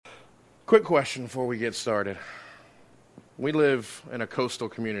Quick question before we get started. We live in a coastal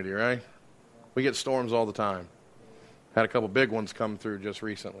community, right? We get storms all the time. Had a couple big ones come through just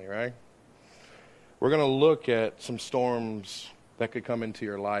recently, right? We're going to look at some storms that could come into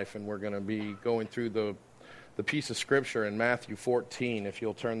your life, and we're going to be going through the piece of Scripture in Matthew 14, if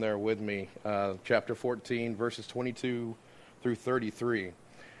you'll turn there with me, chapter 14, verses 22 through 33.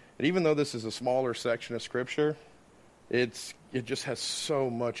 And even though this is a smaller section of Scripture, it just has so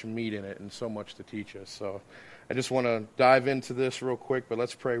much meat in it and so much to teach us. So I just want to dive into this real quick, but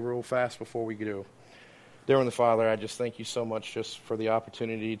let's pray real fast before we do. Dear Heavenly Father, I just thank you so much just for the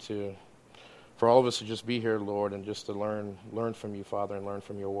opportunity for all of us to just be here, Lord, and just to learn from you, Father, and learn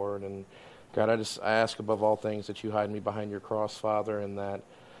from your word. And God, I ask above all things that you hide me behind your cross, Father, and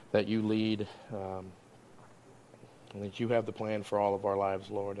that you lead, and that you have the plan for all of our lives,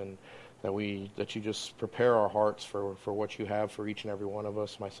 Lord, and that you just prepare our hearts for what you have for each and every one of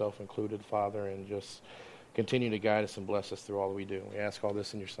us, myself included, Father, and just continue to guide us and bless us through all that we do. We ask all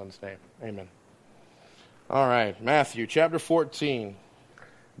this in your Son's name. Amen. All right, Matthew chapter 14.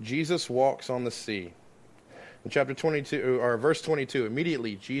 Jesus walks on the sea. In chapter 22, or verse 22,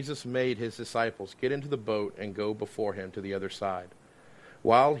 immediately Jesus made his disciples get into the boat and go before him to the other side,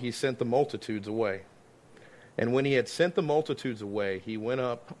 while he sent the multitudes away. And when he had sent the multitudes away, he went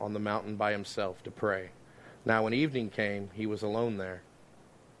up on the mountain by himself to pray. Now when evening came, he was alone there.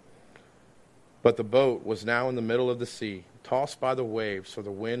 But the boat was now in the middle of the sea, tossed by the waves, for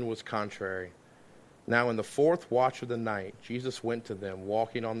the wind was contrary. Now in the fourth watch of the night, Jesus went to them,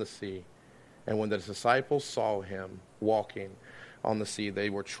 walking on the sea. And when the disciples saw him walking on the sea, they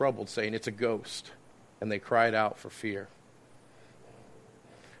were troubled, saying, "It's a ghost." And they cried out for fear.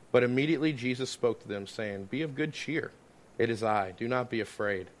 But immediately Jesus spoke to them, saying, "Be of good cheer. It is I. Do not be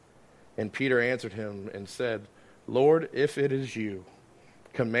afraid." And Peter answered him and said, "Lord, if it is you,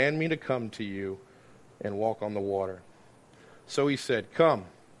 command me to come to you and walk on the water." So he said, "Come."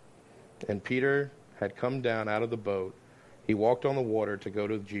 And Peter had come down out of the boat. He walked on the water to go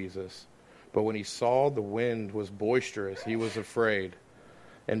to Jesus. But when he saw the wind was boisterous, he was afraid.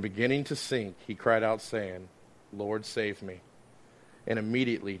 And beginning to sink, he cried out, saying, "Lord, save me." And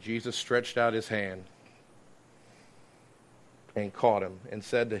immediately Jesus stretched out his hand and caught him and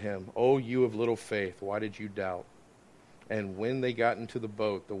said to him, "O you of little faith, why did you doubt?" And when they got into the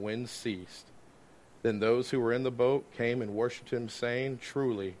boat, the wind ceased. Then those who were in the boat came and worshipped him, saying,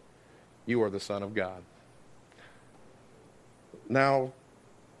 "Truly, you are the Son of God." Now,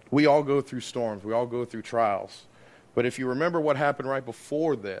 we all go through storms. We all go through trials. But if you remember what happened right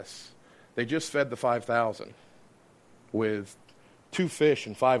before this, they just fed the 5,000 with 2 fish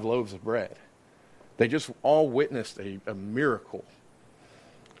and 5 loaves of bread. They just all witnessed a miracle.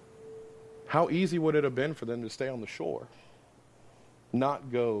 How easy would it have been for them to stay on the shore, not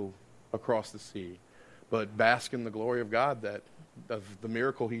go across the sea, but bask in the glory of God of the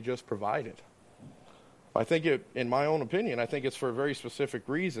miracle he just provided? I think in my own opinion, I think it's for a very specific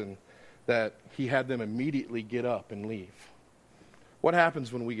reason that he had them immediately get up and leave. What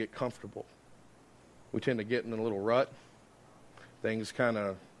happens when we get comfortable? We tend to get in a little rut. Things kind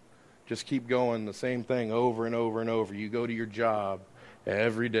of just keep going the same thing over and over and over. You go to your job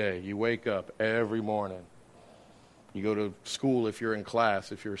every day. You wake up every morning. You go to school if you're in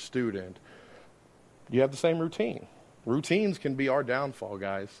class, if you're a student. You have the same routine. Routines can be our downfall,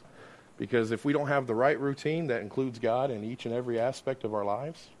 guys. Because if we don't have the right routine that includes God in each and every aspect of our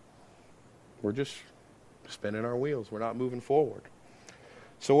lives, we're just spinning our wheels. We're not moving forward.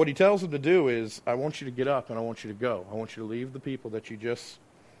 So what he tells them to do is, I want you to get up and I want you to go. I want you to leave the people that you just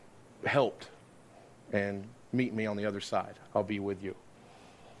helped and meet me on the other side. I'll be with you.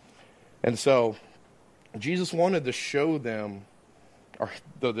 And so Jesus wanted to show them, or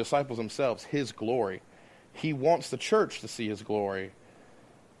the disciples themselves, his glory. He wants the church to see his glory.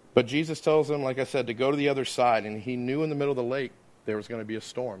 But Jesus tells them, like I said, to go to the other side. And he knew in the middle of the lake there was going to be a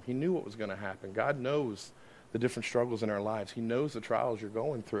storm. He knew what was going to happen. God knows the different struggles in our lives. He knows the trials you're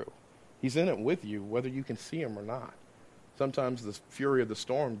going through. He's in it with you, whether you can see him or not. Sometimes the fury of the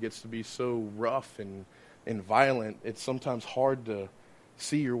storm gets to be so rough and violent, it's sometimes hard to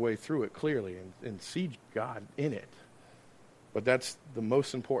see your way through it clearly and see God in it. But that's the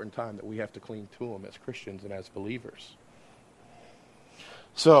most important time that we have to cling to him as Christians and as believers.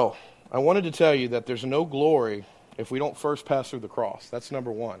 So, I wanted to tell you that there's no glory if we don't first pass through the cross. That's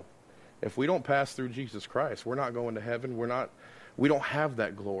number one. If we don't pass through Jesus Christ, we're not going to heaven. We don't have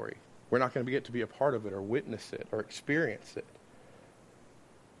that glory. We're not going to get to be a part of it or witness it or experience it.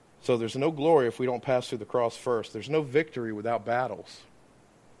 So there's no glory if we don't pass through the cross first. There's no victory without battles.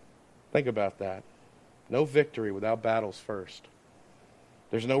 Think about that. No victory without battles first.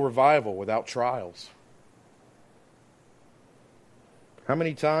 There's no revival without trials. How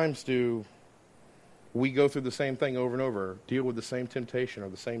many times do we go through the same thing over and over, deal with the same temptation or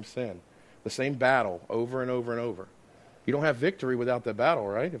the same sin, the same battle over and over and over? You don't have victory without that battle,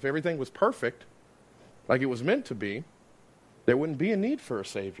 right? If everything was perfect, like it was meant to be, there wouldn't be a need for a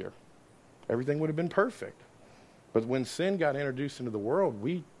Savior. Everything would have been perfect. But when sin got introduced into the world,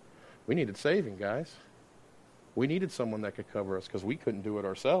 we needed saving, guys. We needed someone that could cover us because we couldn't do it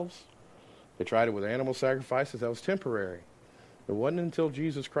ourselves. They tried it with animal sacrifices. That was temporary. It wasn't until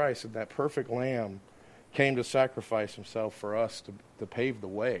Jesus Christ and that perfect lamb came to sacrifice himself for us to pave the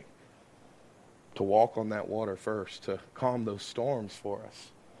way, to walk on that water first, to calm those storms for us.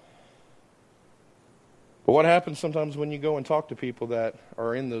 But what happens sometimes when you go and talk to people that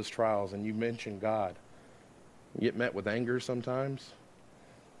are in those trials and you mention God? You get met with anger sometimes.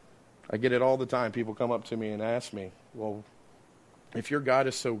 I get it all the time. People come up to me and ask me, well, if your God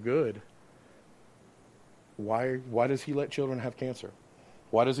is so good, why does he let children have cancer?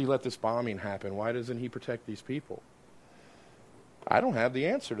 Why does he let this bombing happen? Why doesn't he protect these people? I don't have the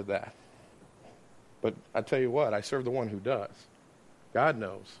answer to that. But I tell you what, I serve the one who does. God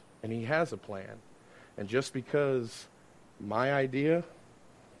knows, and he has a plan. And just because my idea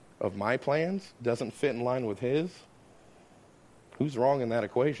of my plans doesn't fit in line with his, who's wrong in that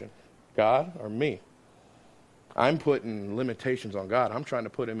equation? God or me? I'm putting limitations on God. I'm trying to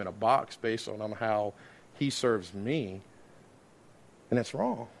put him in a box based on how he serves me, and it's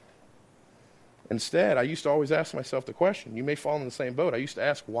wrong. Instead, I used to always ask myself the question, you may fall in the same boat. I used to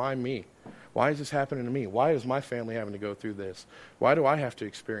ask, why me? Why is this happening to me? Why is my family having to go through this? Why do I have to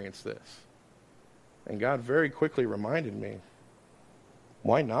experience this? And God very quickly reminded me,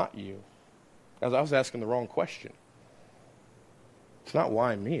 why not you? As I was asking the wrong question. It's not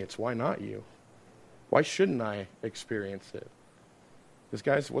why me, it's why not you? Why shouldn't I experience it? Because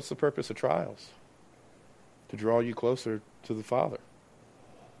guys, what's the purpose of trials? To draw you closer to the Father.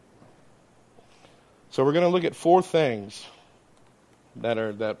 So we're going to look at 4 things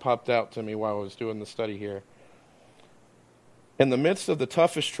that popped out to me while I was doing the study here. In the midst of the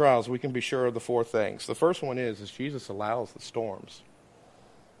toughest trials, we can be sure of the 4 things. The first one is Jesus allows the storms.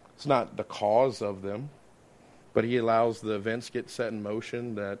 It's not the cause of them, but he allows the events get set in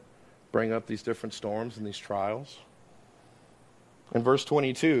motion that bring up these different storms and these trials. In verse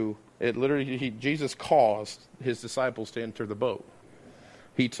 22, it literally, Jesus caused his disciples to enter the boat.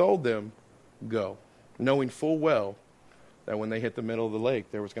 He told them, go, knowing full well that when they hit the middle of the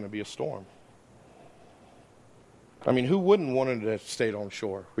lake, there was going to be a storm. I mean, who wouldn't want to stay on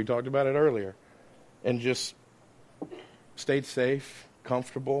shore? We talked about it earlier. And just stayed safe,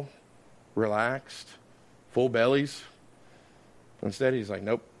 comfortable, relaxed, full bellies. Instead, he's like,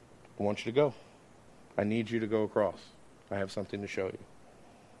 nope, I want you to go. I need you to go across. I have something to show you.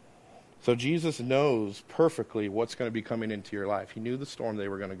 So Jesus knows perfectly what's going to be coming into your life. He knew the storm they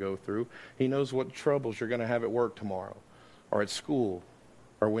were going to go through. He knows what troubles you're going to have at work tomorrow or at school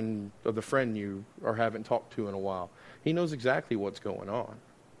or or the friend you haven't talked to in a while. He knows exactly what's going on.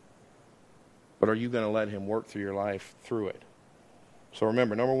 But are you going to let him work through your life through it? So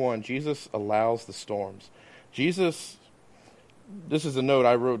remember, number 1, Jesus allows the storms. This is a note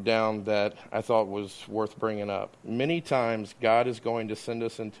I wrote down that I thought was worth bringing up. Many times God is going to send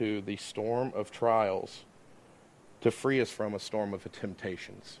us into the storm of trials to free us from a storm of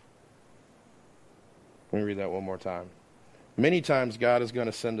temptations. Let me read that one more time. Many times God is going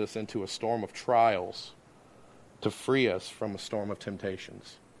to send us into a storm of trials to free us from a storm of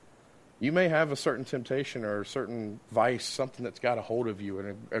temptations. You may have a certain temptation or a certain vice, something that's got a hold of you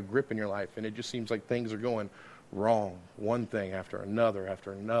and a grip in your life, and it just seems like things are going wrong, one thing after another,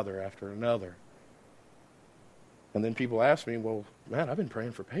 after another, after another. And then people ask me, well, man, I've been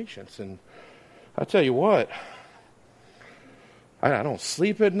praying for patience, and I tell you what, I don't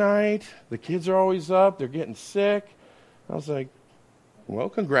sleep at night, the kids are always up, they're getting sick. I was like, well,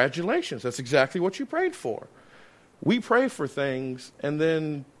 congratulations, that's exactly what you prayed for. We pray for things, and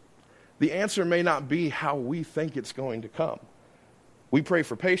then the answer may not be how we think it's going to come. We pray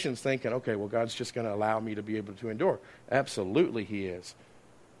for patience thinking, okay, well, God's just going to allow me to be able to endure. Absolutely he is.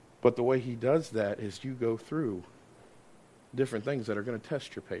 But the way he does that is you go through different things that are going to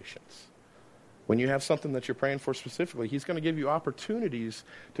test your patience. When you have something that you're praying for specifically, he's going to give you opportunities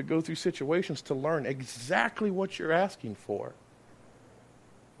to go through situations to learn exactly what you're asking for.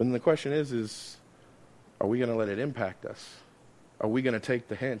 But then the question is are we going to let it impact us? Are we going to take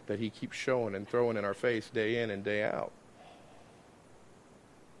the hint that he keeps showing and throwing in our face day in and day out?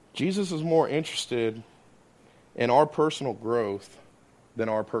 Jesus is more interested in our personal growth than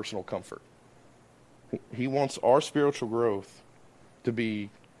our personal comfort. He wants our spiritual growth to be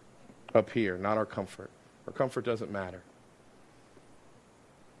up here, not our comfort. Our comfort doesn't matter.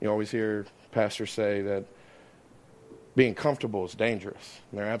 You always hear pastors say that being comfortable is dangerous.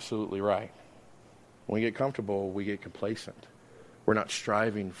 And they're absolutely right. When we get comfortable, we get complacent. We're not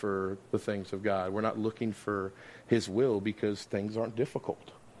striving for the things of God. We're not looking for His will because things aren't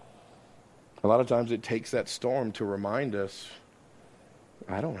difficult. A lot of times it takes that storm to remind us,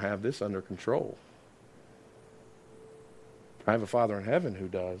 I don't have this under control. I have a Father in heaven who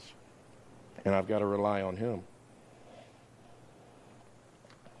does, and I've got to rely on Him.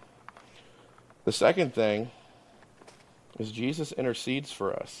 The second thing is Jesus intercedes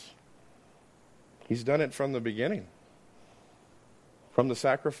for us. He's done it from the beginning. From the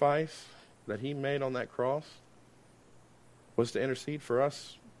sacrifice that He made on that cross was to intercede for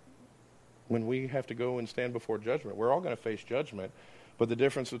us when we have to go and stand before judgment. We're all going to face judgment, but the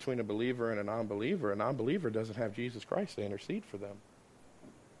difference between a believer and a non-believer doesn't have Jesus Christ to intercede for them.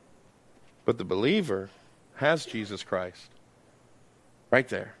 But the believer has Jesus Christ right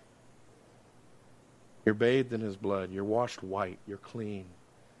there. You're bathed in His blood. You're washed white. You're clean.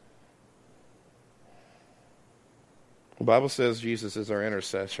 The Bible says Jesus is our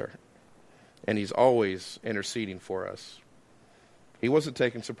intercessor, and He's always interceding for us. He wasn't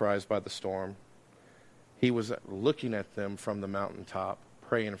taken surprised by the storm. He was looking at them from the mountaintop,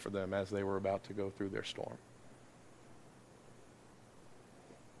 praying for them as they were about to go through their storm.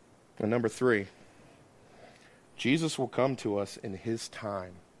 And number 3, Jesus will come to us in His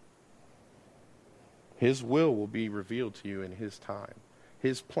time. His will be revealed to you in His time.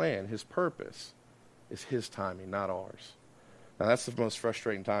 His plan, His purpose is His timing, not ours. Now that's the most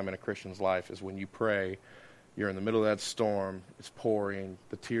frustrating time in a Christian's life, is when you pray, you're in the middle of that storm, it's pouring,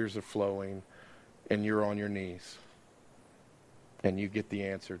 the tears are flowing, and you're on your knees. And you get the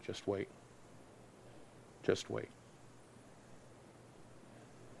answer, just wait. Just wait.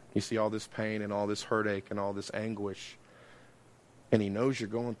 You see all this pain and all this heartache and all this anguish, and He knows you're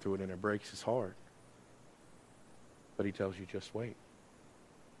going through it, and it breaks His heart. But He tells you, just wait.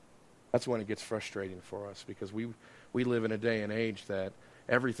 That's when it gets frustrating for us, because we live in a day and age that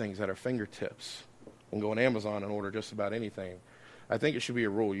everything's at our fingertips. You can go on Amazon and order just about anything. I think it should be a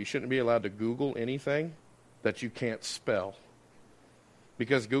rule. You shouldn't be allowed to Google anything that you can't spell,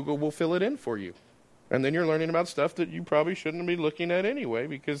 because Google will fill it in for you. And then you're learning about stuff that you probably shouldn't be looking at anyway,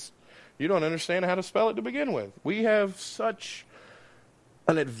 because you don't understand how to spell it to begin with. We have such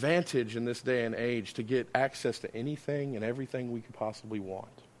an advantage in this day and age to get access to anything and everything we could possibly want.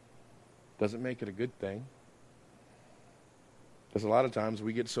 Doesn't make it a good thing. Because a lot of times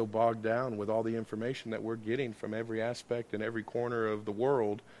we get so bogged down with all the information that we're getting from every aspect and every corner of the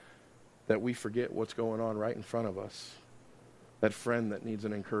world that we forget what's going on right in front of us. That friend that needs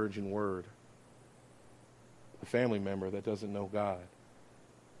an encouraging word. A family member that doesn't know God.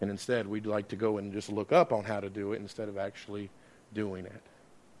 And instead, we'd like to go and just look up on how to do it instead of actually doing it.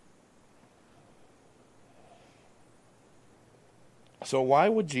 So why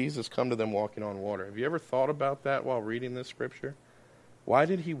would Jesus come to them walking on water? Have you ever thought about that while reading this scripture? Why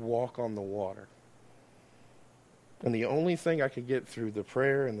did He walk on the water? And the only thing I could get through the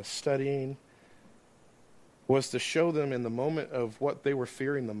prayer and the studying was to show them in the moment of what they were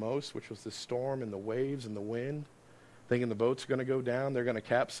fearing the most, which was the storm and the waves and the wind, thinking the boat's going to go down, they're going to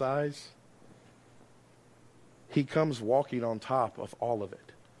capsize. He comes walking on top of all of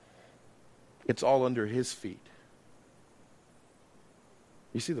it. It's all under His feet.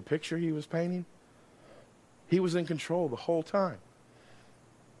 You see the picture He was painting? He was in control the whole time.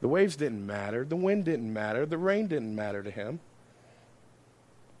 The waves didn't matter. The wind didn't matter. The rain didn't matter to Him.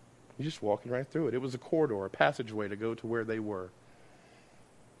 He's just walking right through it. It was a corridor, a passageway to go to where they were.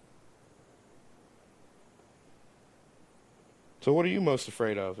 So what are you most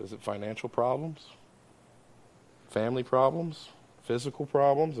afraid of? Is it financial problems? Family problems? Physical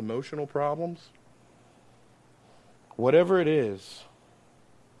problems? Emotional problems? Whatever it is,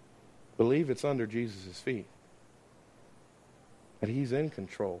 believe it's under Jesus' feet. That He's in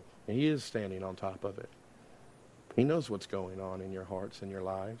control. And He is standing on top of it. He knows what's going on in your hearts and your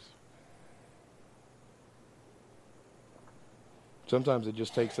lives. Sometimes it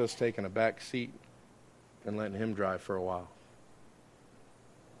just takes us taking a back seat and letting Him drive for a while.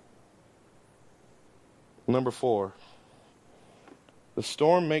 Number 4, the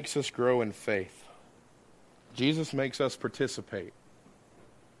storm makes us grow in faith. Jesus makes us participate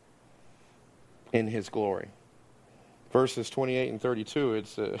in His glory. Verses 28 and 32,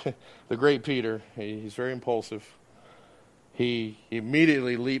 it's the great Peter. He's very impulsive. He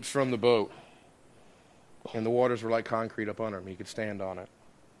immediately leaps from the boat, and the waters were like concrete up under him. He could stand on it.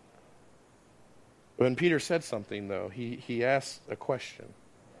 When Peter said something, though, he asked a question.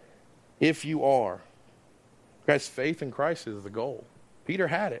 If you are. Guys, faith in Christ is the goal. Peter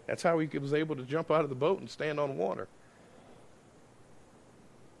had it. That's how he was able to jump out of the boat and stand on water.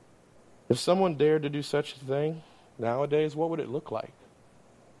 If someone dared to do such a thing nowadays, what would it look like?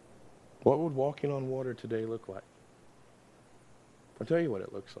 What would walking on water today look like? I'll tell you what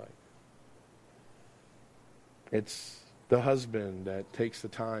it looks like. It's the husband that takes the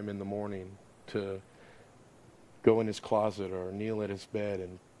time in the morning to go in his closet or kneel at his bed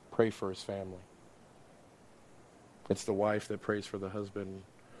and pray for his family. It's the wife that prays for the husband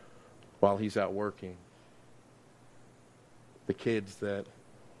while he's out working. The kids that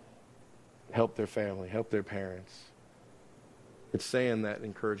help their family, help their parents. It's saying that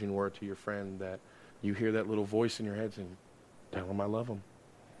encouraging word to your friend that you hear that little voice in your head saying, tell him I love him.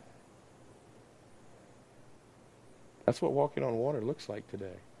 That's what walking on water looks like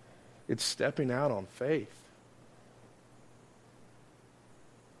today. It's stepping out on faith.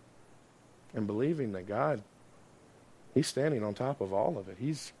 And believing that God, He's standing on top of all of it.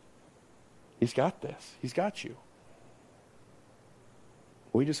 He's got this. He's got you.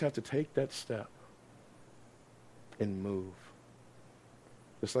 We just have to take that step and move.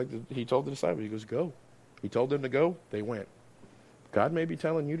 Just like He told the disciples, He goes, go. He told them to go, they went. God may be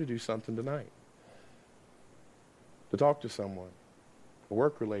telling you to do something tonight. To talk to someone, a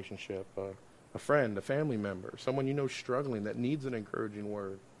work relationship, a friend, a family member, someone you know struggling that needs an encouraging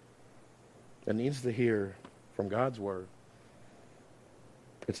word, that needs to hear from God's word.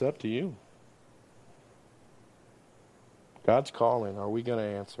 It's up to you. God's calling. Are we going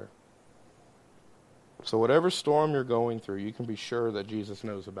to answer? So whatever storm you're going through, you can be sure that Jesus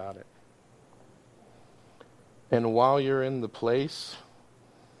knows about it. And while you're in the place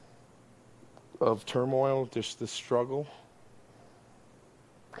of turmoil, just this struggle,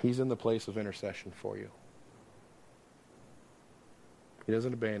 He's in the place of intercession for you. He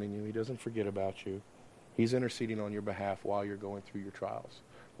doesn't abandon you. He doesn't forget about you. He's interceding on your behalf while you're going through your trials,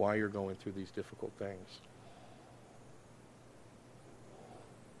 while you're going through these difficult things.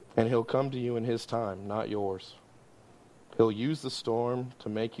 And He'll come to you in His time, not yours. He'll use the storm to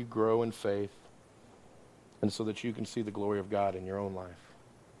make you grow in faith and so that you can see the glory of God in your own life.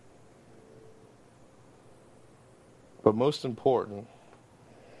 But most important,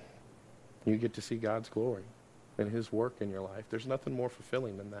 you get to see God's glory and His work in your life. There's nothing more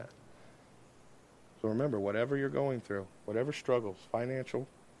fulfilling than that. So remember, whatever you're going through, whatever struggles, financial,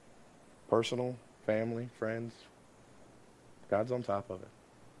 personal, family, friends, God's on top of it.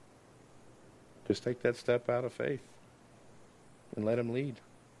 Just take that step out of faith and let Him lead.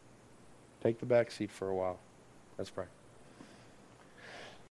 Take the back seat for a while. Let's pray.